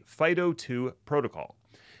supports the FIDO2 protocol.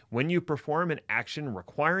 When you perform an action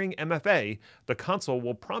requiring MFA, the console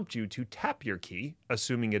will prompt you to tap your key,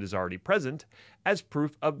 assuming it is already present, as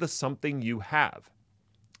proof of the something you have.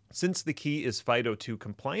 Since the key is FIDO2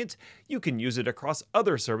 compliant, you can use it across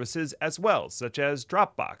other services as well, such as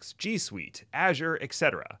Dropbox, G Suite, Azure,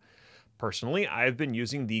 etc. Personally, I've been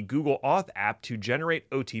using the Google Auth app to generate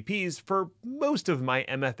OTPs for most of my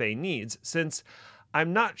MFA needs, since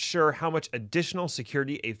I'm not sure how much additional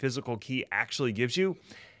security a physical key actually gives you,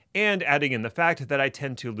 and adding in the fact that I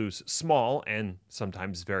tend to lose small and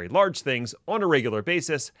sometimes very large things on a regular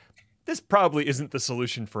basis, this probably isn't the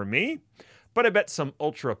solution for me. But I bet some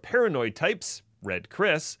ultra-paranoid types, Red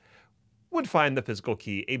Chris, would find the physical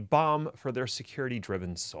key a balm for their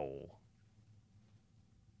security-driven soul.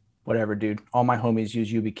 Whatever, dude. All my homies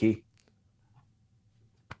use YubiKey.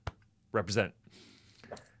 Represent.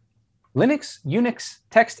 Linux Unix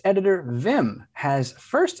text editor Vim has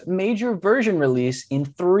first major version release in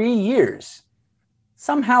 3 years.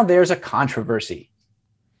 Somehow there's a controversy.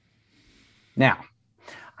 Now,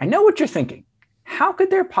 I know what you're thinking. How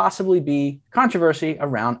could there possibly be controversy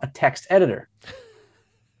around a text editor?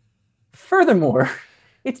 Furthermore,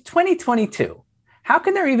 it's 2022. How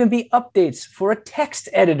can there even be updates for a text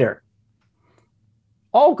editor?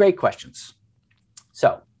 All great questions.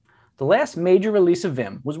 So, the last major release of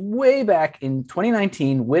Vim was way back in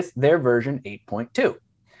 2019 with their version 8.2.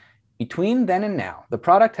 Between then and now, the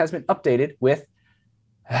product has been updated with,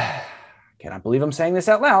 cannot believe I'm saying this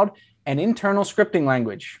out loud, an internal scripting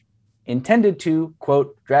language intended to,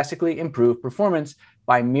 quote, drastically improve performance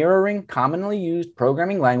by mirroring commonly used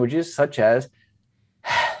programming languages such as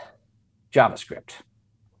JavaScript.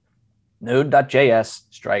 Node.js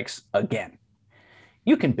strikes again.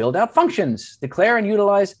 You can build out functions, declare and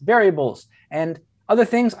utilize variables, and other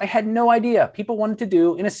things I had no idea people wanted to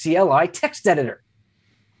do in a CLI text editor.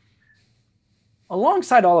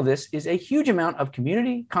 Alongside all of this is a huge amount of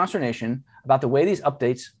community consternation about the way these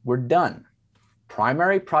updates were done.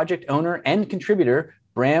 Primary project owner and contributor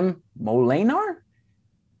Bram Molenaar,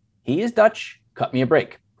 he is Dutch, cut me a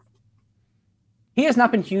break. He has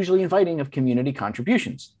not been hugely inviting of community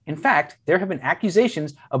contributions. In fact, there have been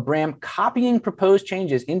accusations of Bram copying proposed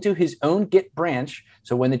changes into his own Git branch,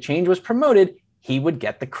 so when the change was promoted, he would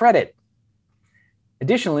get the credit.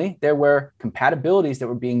 Additionally, there were compatibilities that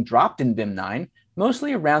were being dropped in Vim 9,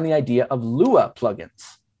 mostly around the idea of Lua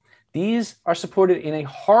plugins. These are supported in a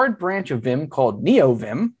hard branch of Vim called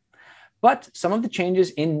NeoVim, but some of the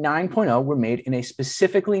changes in 9.0 were made in a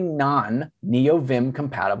specifically non-NeoVim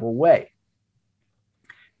compatible way.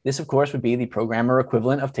 This, of course, would be the programmer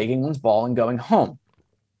equivalent of taking one's ball and going home.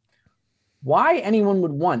 Why anyone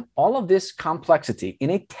would want all of this complexity in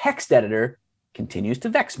a text editor continues to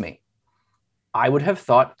vex me. I would have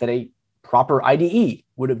thought that a proper IDE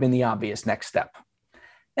would have been the obvious next step.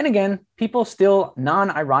 Then again, people still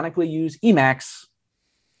non-ironically use Emacs.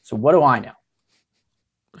 So what do I know?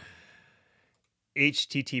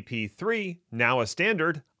 HTTP 3, now a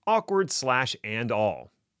standard, awkward / and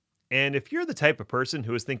all. And if you're the type of person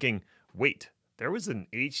who is thinking, wait, there was an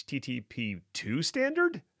HTTP 2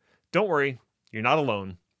 standard? Don't worry, you're not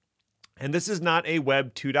alone. And this is not a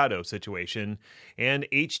Web 2.0 situation, and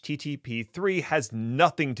HTTP 3 has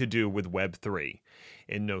nothing to do with Web 3,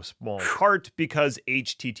 in no small part because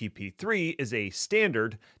HTTP 3 is a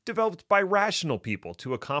standard developed by rational people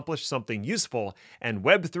to accomplish something useful, and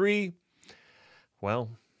Web 3,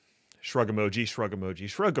 well, shrug emoji, shrug emoji,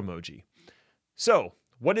 shrug emoji. So,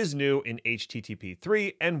 what is new in HTTP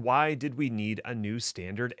 3, and why did we need a new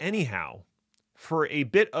standard anyhow? For a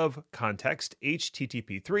bit of context,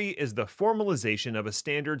 HTTP 3 is the formalization of a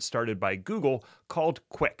standard started by Google called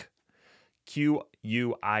QUIC,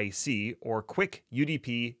 Q-U-I-C, or Quick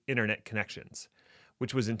UDP Internet Connections,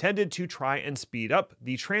 which was intended to try and speed up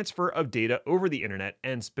the transfer of data over the internet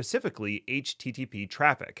and specifically HTTP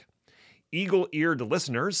traffic. Eagle-eared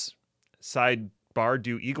listeners, sidebar,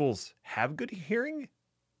 do eagles have good hearing?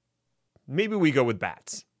 Maybe we go with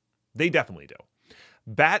bats. They definitely do.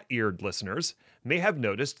 Bat-eared listeners may have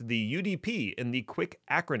noticed the UDP in the QUIC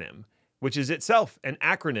acronym, which is itself an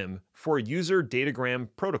acronym for User Datagram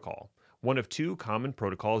Protocol, one of two common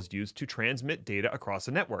protocols used to transmit data across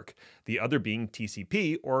a network, the other being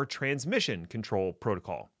TCP, or Transmission Control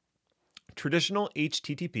Protocol. Traditional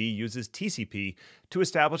HTTP uses TCP to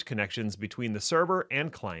establish connections between the server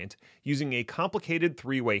and client using a complicated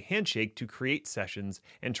three-way handshake to create sessions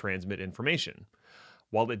and transmit information.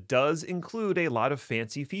 While it does include a lot of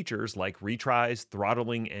fancy features like retries,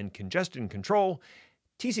 throttling, and congestion control,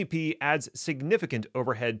 TCP adds significant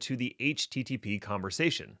overhead to the HTTP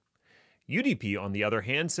conversation. UDP, on the other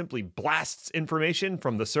hand, simply blasts information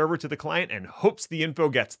from the server to the client and hopes the info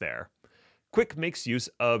gets there. QUIC makes use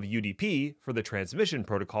of UDP for the transmission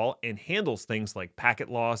protocol and handles things like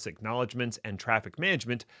packet loss, acknowledgements, and traffic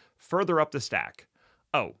management further up the stack.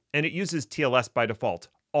 Oh, and it uses TLS by default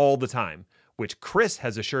all the time, which Chris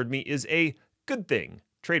has assured me is a good thing,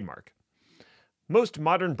 trademark. Most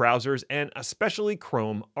modern browsers, and especially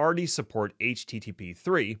Chrome, already support HTTP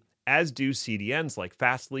 3, as do CDNs like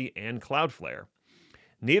Fastly and Cloudflare.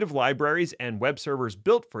 Native libraries and web servers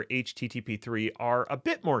built for HTTP 3 are a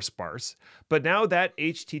bit more sparse, but now that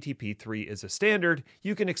HTTP 3 is a standard,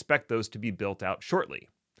 you can expect those to be built out shortly.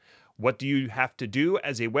 What do you have to do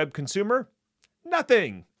as a web consumer?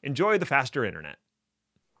 Nothing. Enjoy the faster internet.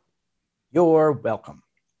 You're welcome.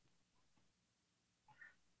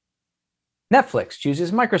 Netflix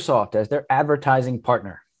chooses Microsoft as their advertising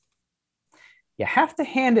partner. You have to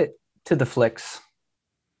hand it to the Flicks.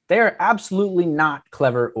 They are absolutely not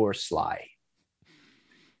clever or sly.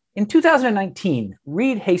 In 2019,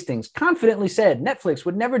 Reed Hastings confidently said Netflix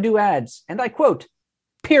would never do ads, and I quote,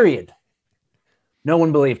 period. No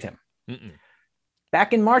one believed him.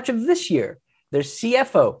 Back in March of this year, their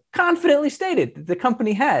CFO confidently stated that the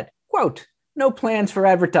company had, quote, no plans for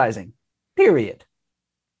advertising, period.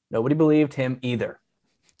 Nobody believed him either.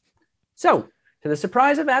 So, to the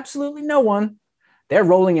surprise of absolutely no one, they're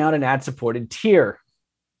rolling out an ad-supported tier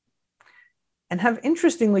and have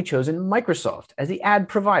interestingly chosen Microsoft as the ad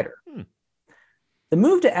provider. The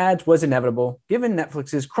move to ads was inevitable, given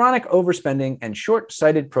Netflix's chronic overspending and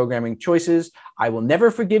short-sighted programming choices. I will never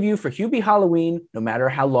forgive you for Hubie Halloween, no matter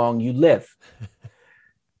how long you live.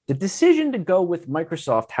 The decision to go with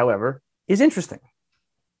Microsoft, however, is interesting.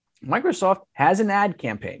 Microsoft has an ad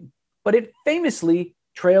campaign, but it famously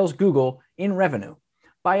trails Google in revenue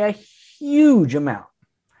by a huge amount.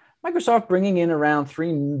 Microsoft bringing in around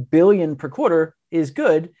 $3 billion per quarter is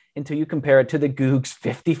good until you compare it to the Goog's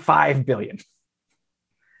 $55 billion.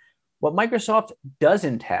 What Microsoft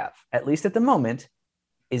doesn't have, at least at the moment,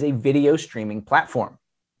 is a video streaming platform.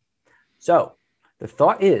 So the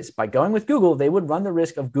thought is, by going with Google, they would run the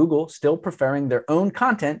risk of Google still preferring their own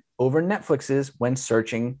content over Netflix's when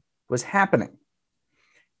searching was happening.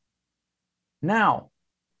 Now,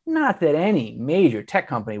 not that any major tech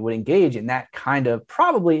company would engage in that kind of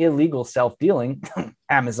probably illegal self-dealing,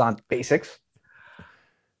 Amazon basics.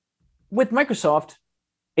 With Microsoft,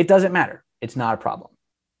 it doesn't matter. It's not a problem.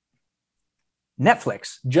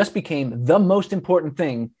 Netflix just became the most important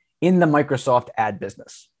thing in the Microsoft ad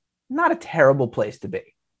business. Not a terrible place to be.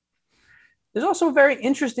 There's also a very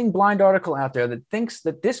interesting blind article out there that thinks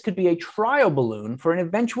that this could be a trial balloon for an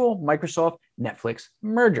eventual Microsoft-Netflix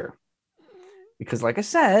merger. Because like I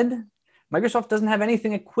said, Microsoft doesn't have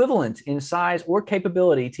anything equivalent in size or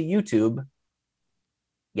capability to YouTube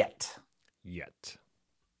yet.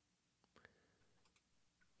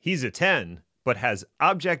 He's a 10, but has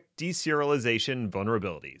object deserialization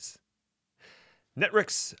vulnerabilities.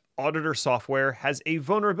 Netwrix Auditor software has a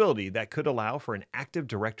vulnerability that could allow for an Active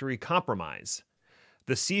Directory compromise.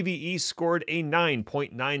 The CVE scored a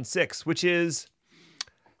 9.96, which is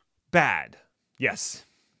bad. Yes,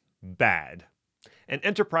 bad. An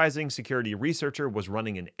enterprising security researcher was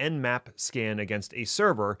running an Nmap scan against a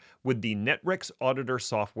server with the Netwrix Auditor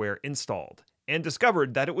software installed and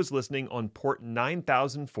discovered that it was listening on port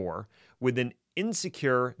 9004 with an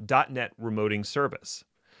insecure .NET remoting service.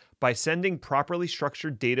 By sending properly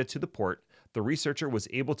structured data to the port, the researcher was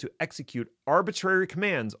able to execute arbitrary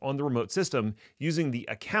commands on the remote system using the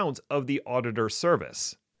account of the auditor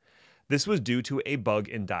service. This was due to a bug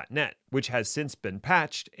in .NET, which has since been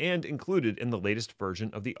patched and included in the latest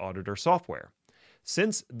version of the auditor software.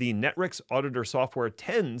 Since the Netwrix Auditor software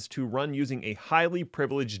tends to run using a highly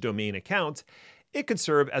privileged domain account, it could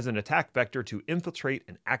serve as an attack vector to infiltrate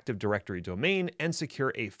an Active Directory domain and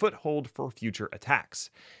secure a foothold for future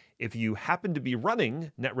attacks. If you happen to be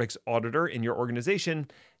running Netwrix Auditor in your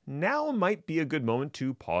organization, now might be a good moment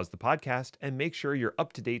to pause the podcast and make sure you're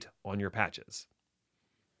up to date on your patches.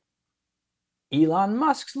 Elon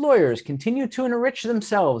Musk's lawyers continue to enrich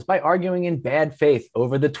themselves by arguing in bad faith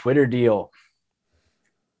over the Twitter deal.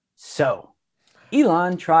 So,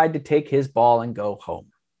 Elon tried to take his ball and go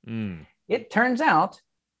home. It turns out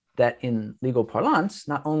that in legal parlance,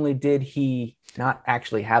 not only did he not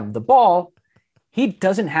actually have the ball, he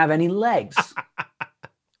doesn't have any legs.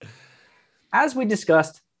 As we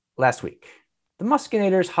discussed last week, the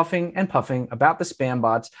Muskinators huffing and puffing about the spam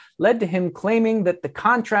bots led to him claiming that the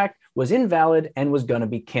contract was invalid and was going to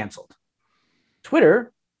be canceled.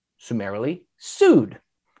 Twitter summarily sued,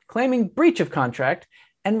 claiming breach of contract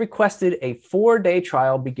and requested a 4-day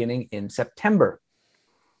trial beginning in September.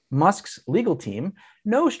 Musk's legal team,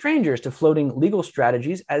 no strangers to floating legal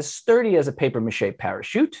strategies as sturdy as a papier-mâché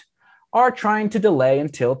parachute, are trying to delay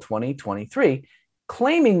until 2023,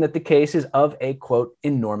 claiming that the case is of a, quote,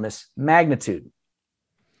 enormous magnitude.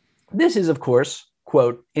 This is, of course,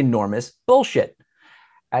 quote, enormous bullshit,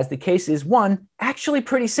 as the case is, one, actually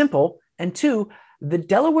pretty simple, and two, the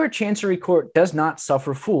Delaware Chancery Court does not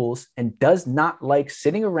suffer fools and does not like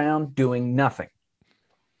sitting around doing nothing.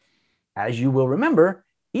 As you will remember,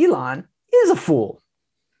 Elon is a fool.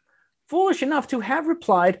 Foolish enough to have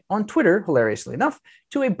replied on Twitter, hilariously enough,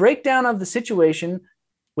 to a breakdown of the situation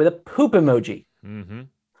with a poop emoji.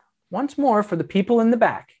 Once more, for the people in the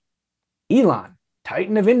back, Elon,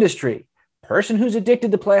 titan of industry, person who's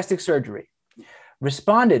addicted to plastic surgery,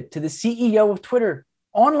 responded to the CEO of Twitter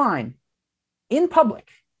online in public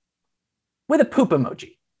with a poop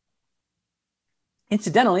emoji.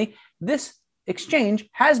 Incidentally, this exchange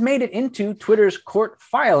has made it into Twitter's court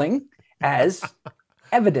filing as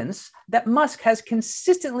evidence that Musk has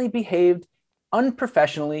consistently behaved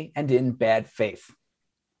unprofessionally and in bad faith.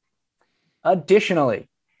 Additionally,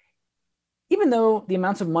 even though the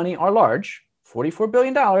amounts of money are large, $44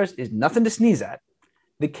 billion is nothing to sneeze at,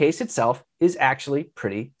 the case itself is actually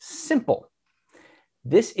pretty simple.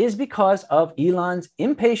 This is because of Elon's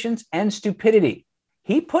impatience and stupidity.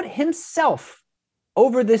 He put himself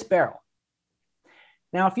over this barrel.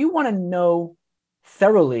 Now, if you want to know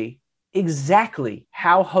thoroughly exactly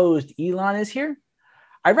how hosed Elon is here,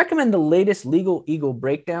 I recommend the latest Legal Eagle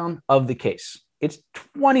breakdown of the case. It's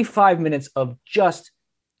 25 minutes of just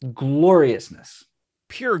gloriousness.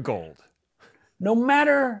 Pure gold. No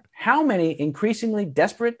matter how many increasingly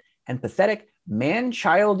desperate and pathetic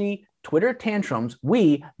man-childy Twitter tantrums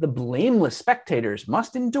we, the blameless spectators,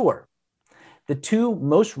 must endure, the two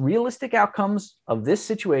most realistic outcomes of this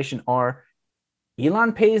situation are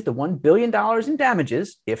Elon pays the $1 billion in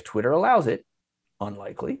damages if Twitter allows it,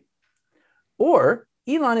 unlikely, or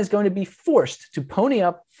Elon is going to be forced to pony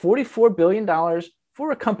up $44 billion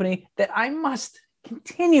for a company that I must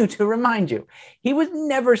continue to remind you, he was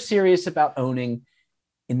never serious about owning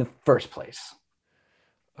in the first place.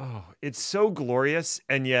 Oh, it's so glorious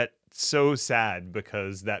and yet so sad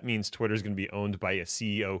because that means Twitter's going to be owned by a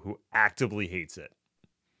CEO who actively hates it.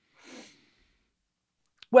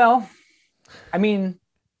 Well, I mean,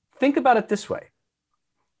 think about it this way.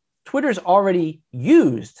 Twitter's already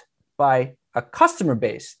used by a customer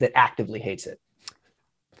base that actively hates it.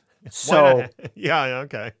 So, yeah,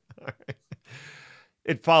 okay. All right.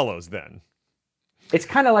 It follows then. It's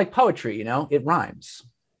kind of like poetry, you know, it rhymes.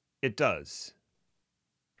 It does.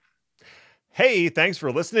 Hey, thanks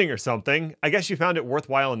for listening or something. I guess you found it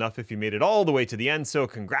worthwhile enough if you made it all the way to the end, so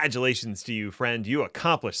congratulations to you, friend. You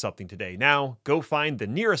accomplished something today. Now, go find the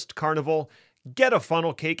nearest carnival, get a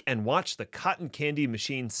funnel cake, and watch the cotton candy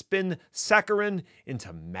machine spin saccharin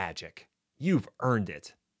into magic. You've earned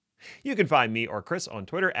it. You can find me or Chris on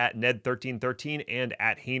Twitter at Ned1313 and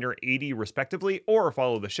at Hainer80 respectively, or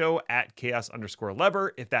follow the show at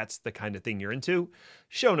chaos_lever if that's the kind of thing you're into.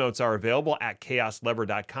 Show notes are available at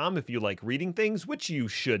chaoslever.com if you like reading things, which you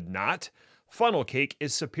should not. Funnel cake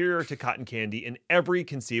is superior to cotton candy in every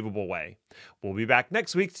conceivable way. We'll be back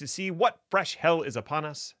next week to see what fresh hell is upon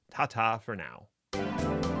us. Ta-ta for now.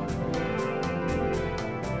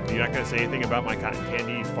 You're not going to say anything about my cotton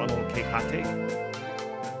candy funnel cake hot take?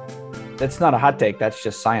 That's not a hot take. That's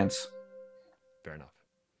just science. Fair enough.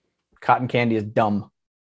 Cotton candy is dumb.